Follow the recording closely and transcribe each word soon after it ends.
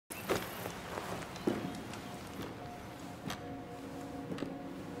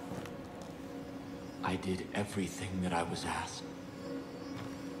I did everything that I was asked.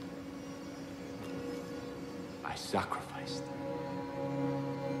 I sacrificed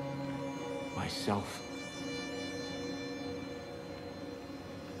myself,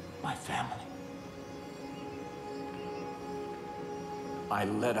 my family. I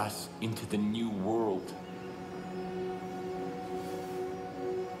led us into the new world.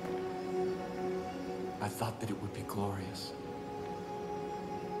 I thought that it would be glorious.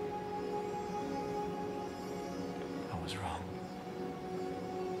 I was wrong.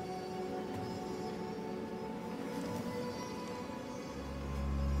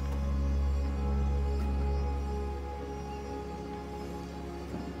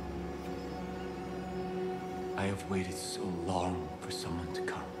 I have waited so long for someone to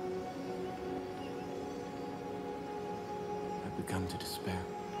come. I've begun to despair.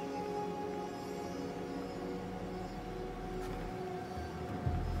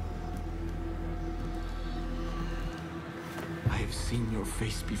 I have seen your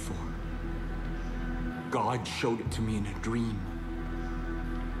face before. God showed it to me in a dream.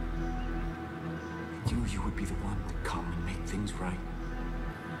 I knew you would be the one to come and make things right.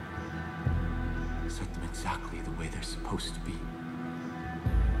 Set them exactly the way they're supposed to be.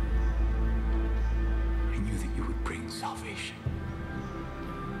 I knew that you would bring salvation.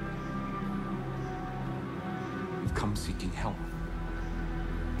 You've come seeking help.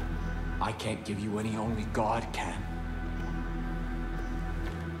 I can't give you any, only God can.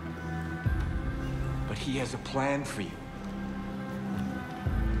 But He has a plan for you.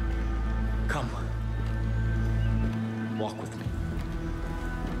 Come. Walk with me.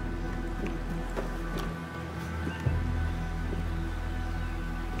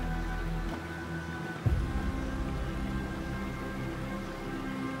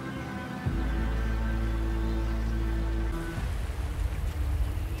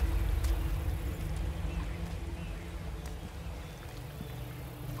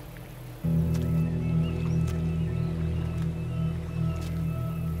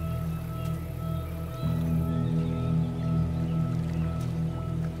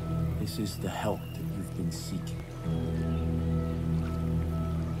 This is the help that you've been seeking.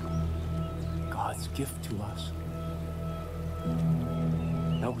 God's gift to us.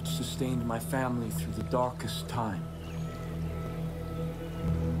 That which sustained my family through the darkest time.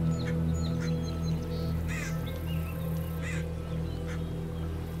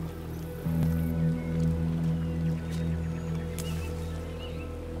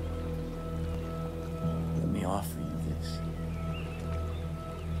 Let me offer you this.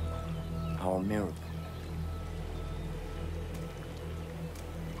 Our miracle.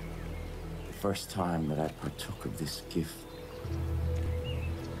 The first time that I partook of this gift,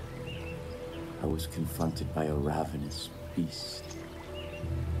 I was confronted by a ravenous beast.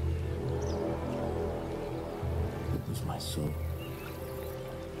 It was my soul.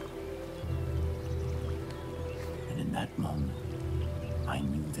 And in that moment, I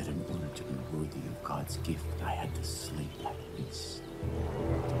knew that in order to be worthy of God's gift, I had to slay that beast.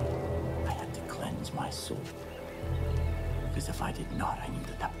 I had to cleanse my soul. Because if I did not, I knew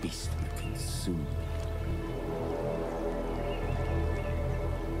that that beast would consume me.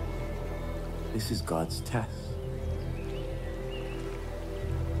 This is God's test.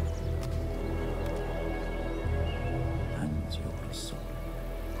 And your soul.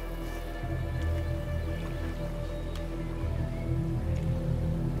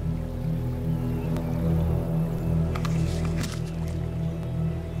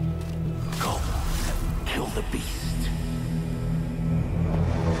 Go, kill the beast.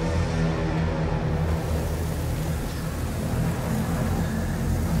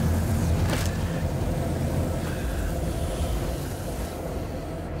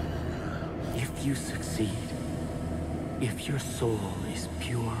 If you succeed, if your soul is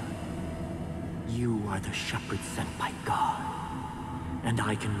pure, you are the shepherd sent by God, and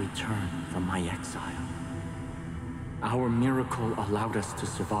I can return from my exile. Our miracle allowed us to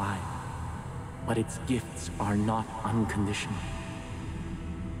survive, but its gifts are not unconditional.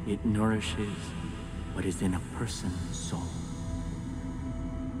 It nourishes what is in a person's soul.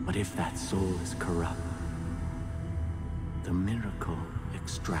 But if that soul is corrupt, the miracle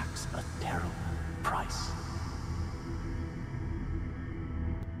extracts a terrible price.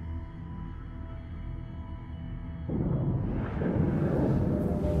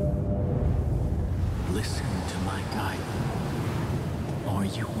 Listen to my guidance, or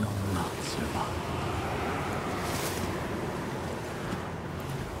you will not survive.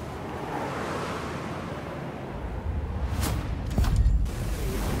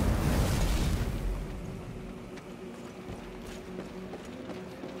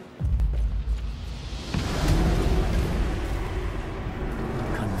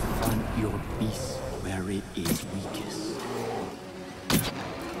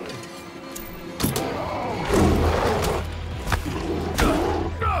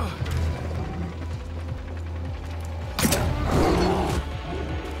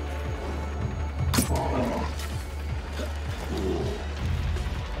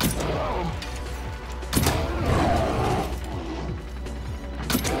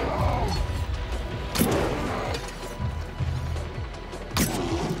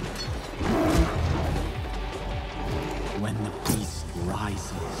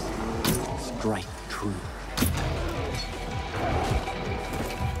 Strike true.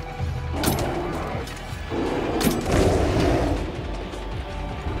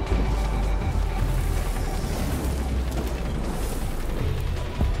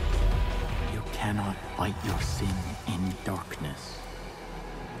 You cannot fight your sin in darkness.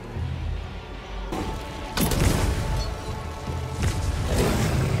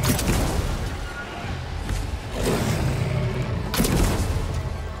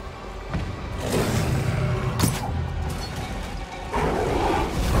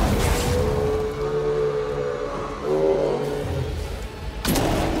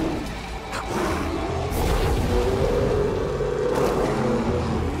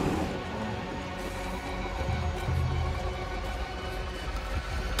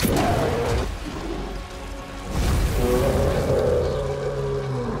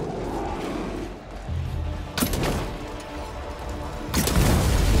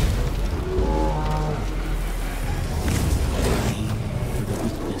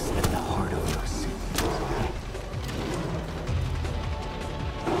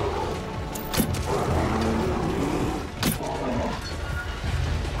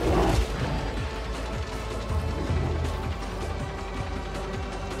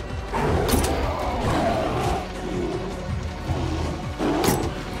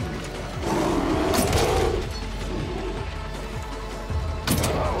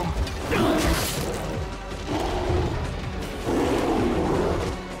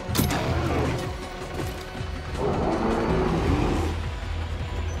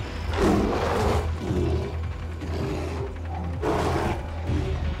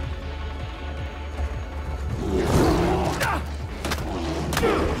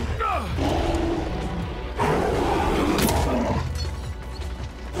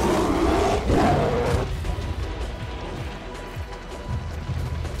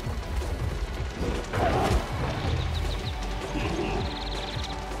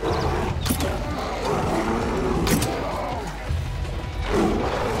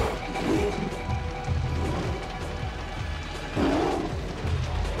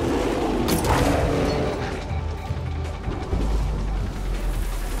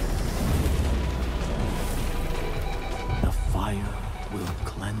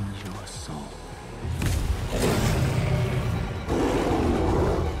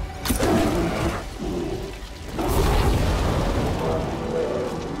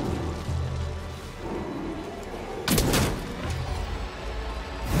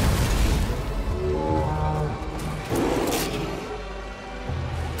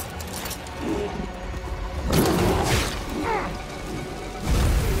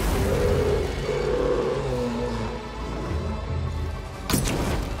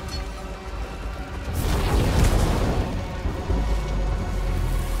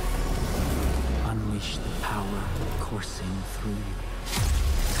 Coursing through you.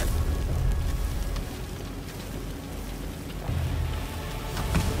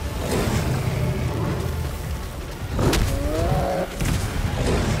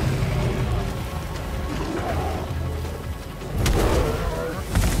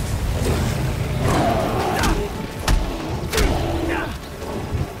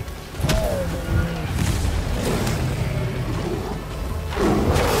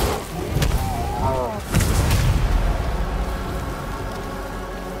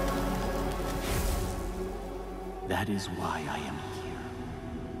 That is why I am here.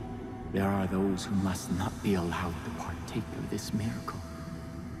 There are those who must not be allowed to partake of this miracle,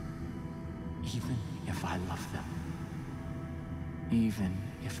 even if I love them, even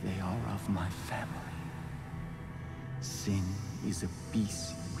if they are of my family. Sin is a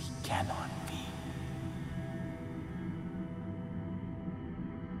beast we cannot feed.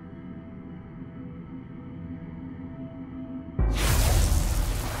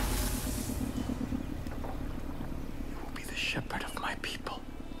 Shepherd of my people.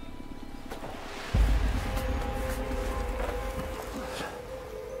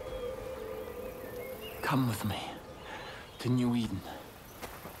 Come with me to New Eden.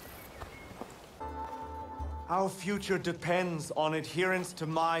 Our future depends on adherence to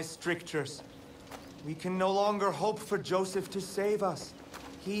my strictures. We can no longer hope for Joseph to save us.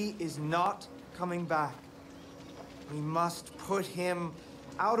 He is not coming back. We must put him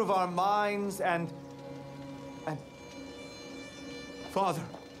out of our minds and... Father.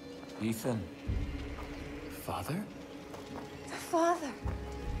 Ethan. Father? Father.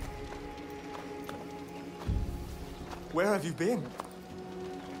 Where have you been?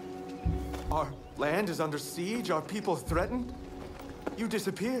 Our land is under siege, our people threatened. You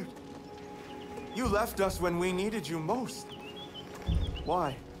disappeared. You left us when we needed you most.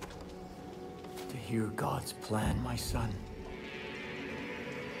 Why? To hear God's plan, my son.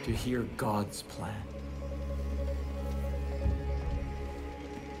 To hear God's plan.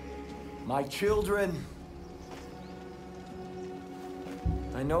 My children,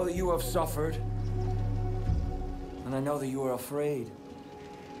 I know that you have suffered, and I know that you are afraid.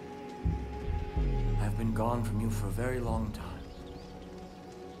 I have been gone from you for a very long time.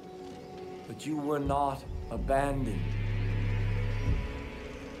 But you were not abandoned.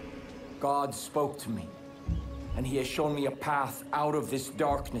 God spoke to me, and He has shown me a path out of this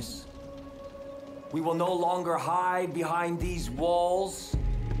darkness. We will no longer hide behind these walls.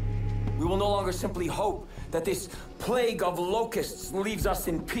 We will no longer simply hope that this plague of locusts leaves us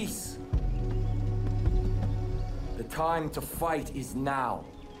in peace. The time to fight is now.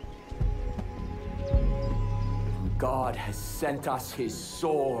 And God has sent us His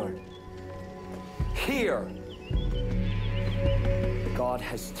sword. Here! God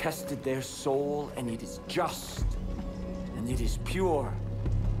has tested their soul, and it is just, and it is pure.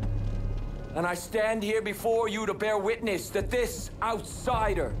 And I stand here before you to bear witness that this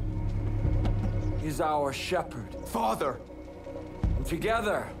outsider is our shepherd. Father! And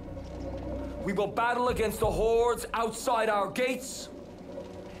together, we will battle against the hordes outside our gates.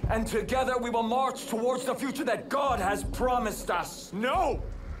 And together we will march towards the future that God has promised us. No!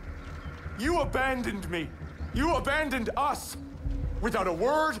 You abandoned me. You abandoned us. Without a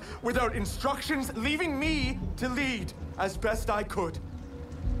word, without instructions, leaving me to lead as best I could.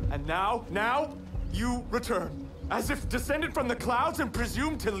 And now, you return. As if descended from the clouds and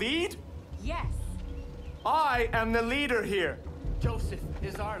presumed to lead? Yes. I am the leader here. Joseph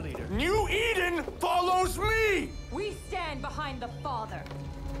is our leader. New Eden follows me! We stand behind the Father.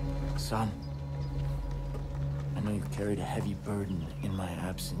 Son, I know you've carried a heavy burden in my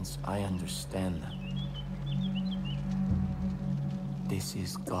absence. I understand that. This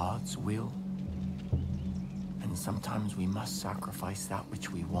is God's will. And sometimes we must sacrifice that which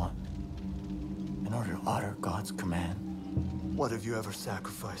we want in order to honor God's command. What have you ever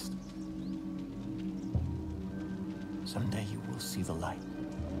sacrificed? Someday you will see the light.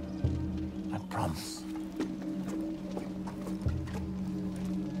 I promise.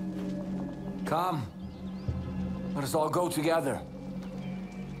 Come. Let us all go together.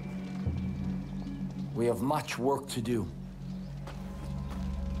 We have much work to do.